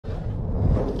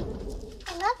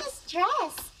this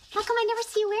dress? How come I never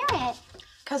see you wear it?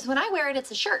 Because when I wear it,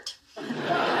 it's a shirt.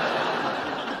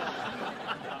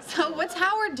 So what's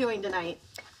Howard doing tonight?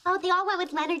 Oh, they all went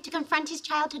with Leonard to confront his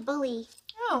childhood bully.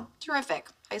 Oh, terrific.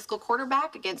 High school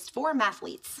quarterback against 4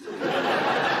 mathletes.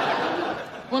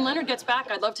 When Leonard gets back,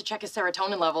 I'd love to check his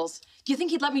serotonin levels. Do you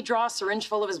think he'd let me draw a syringe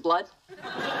full of his blood?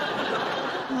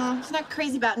 He's not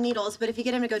crazy about needles, but if you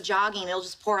get him to go jogging, it'll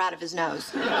just pour out of his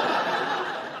nose.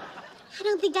 I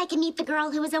don't think I can meet the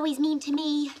girl who was always mean to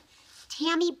me.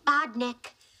 Tammy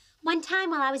Bodnick. One time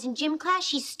while I was in gym class,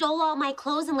 she stole all my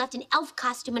clothes and left an elf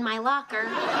costume in my locker.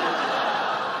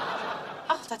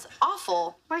 Oh, that's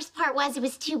awful. Worst part was it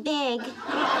was too big.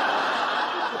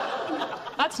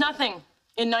 That's nothing.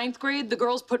 In 9th grade, the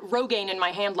girls put Rogaine in my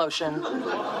hand lotion.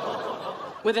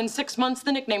 Within 6 months,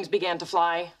 the nicknames began to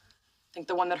fly. I think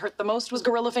the one that hurt the most was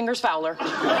Gorilla Fingers Fowler.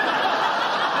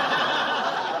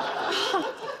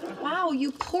 Wow,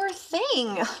 you poor thing.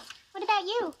 What about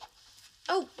you?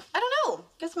 Oh, I don't know.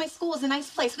 Guess my school was a nice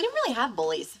place. We didn't really have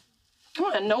bullies. Come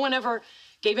on, no one ever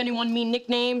gave anyone mean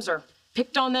nicknames or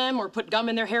picked on them or put gum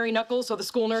in their hairy knuckles so the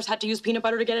school nurse had to use peanut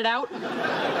butter to get it out?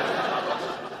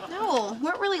 No, we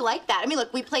weren't really like that. I mean,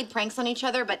 look, we played pranks on each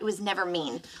other, but it was never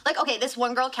mean. Like, okay, this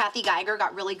one girl, Kathy Geiger,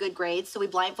 got really good grades, so we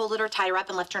blindfolded her, tied her up,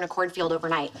 and left her in a cornfield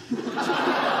overnight.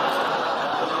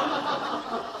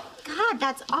 God,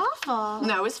 that's awful.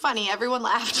 No, it was funny. Everyone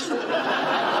laughed.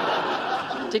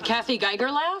 Did Kathy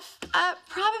Geiger laugh?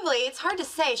 Probably. It's hard to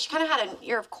say. She kind of had an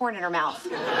ear of corn in her mouth.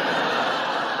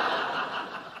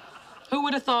 Who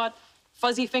would have thought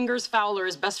Fuzzy Fingers Fowler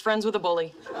is best friends with a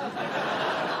bully?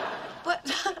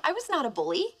 But I was not a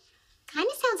bully. Kind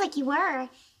of sounds like you were.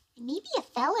 Maybe a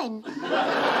felon.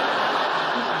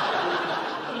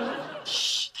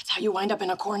 Shh, that's how you wind up in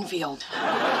a cornfield.